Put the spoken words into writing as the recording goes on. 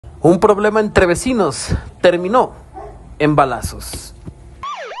Un problema entre vecinos terminó en balazos.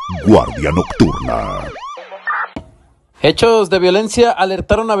 Guardia Nocturna. Hechos de violencia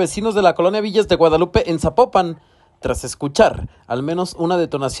alertaron a vecinos de la colonia Villas de Guadalupe en Zapopan, tras escuchar al menos una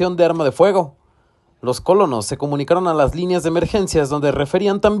detonación de arma de fuego. Los colonos se comunicaron a las líneas de emergencias, donde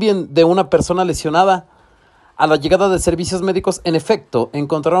referían también de una persona lesionada. A la llegada de servicios médicos, en efecto,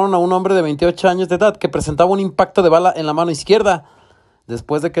 encontraron a un hombre de 28 años de edad que presentaba un impacto de bala en la mano izquierda.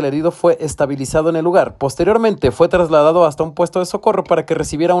 Después de que el herido fue estabilizado en el lugar, posteriormente fue trasladado hasta un puesto de socorro para que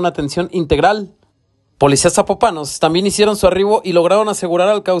recibiera una atención integral. Policías zapopanos también hicieron su arribo y lograron asegurar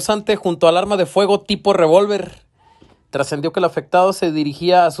al causante junto al arma de fuego tipo revólver. Trascendió que el afectado se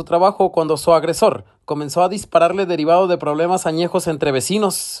dirigía a su trabajo cuando su agresor comenzó a dispararle derivado de problemas añejos entre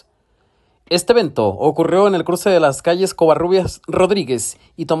vecinos. Este evento ocurrió en el cruce de las calles Covarrubias Rodríguez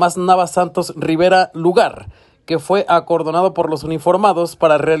y Tomás Navas Santos Rivera, lugar que fue acordonado por los uniformados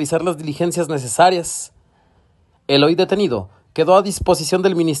para realizar las diligencias necesarias. El hoy detenido quedó a disposición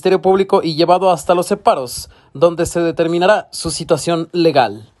del Ministerio Público y llevado hasta los separos, donde se determinará su situación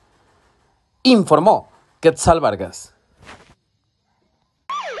legal. Informó Quetzal Vargas.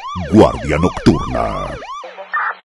 Guardia Nocturna.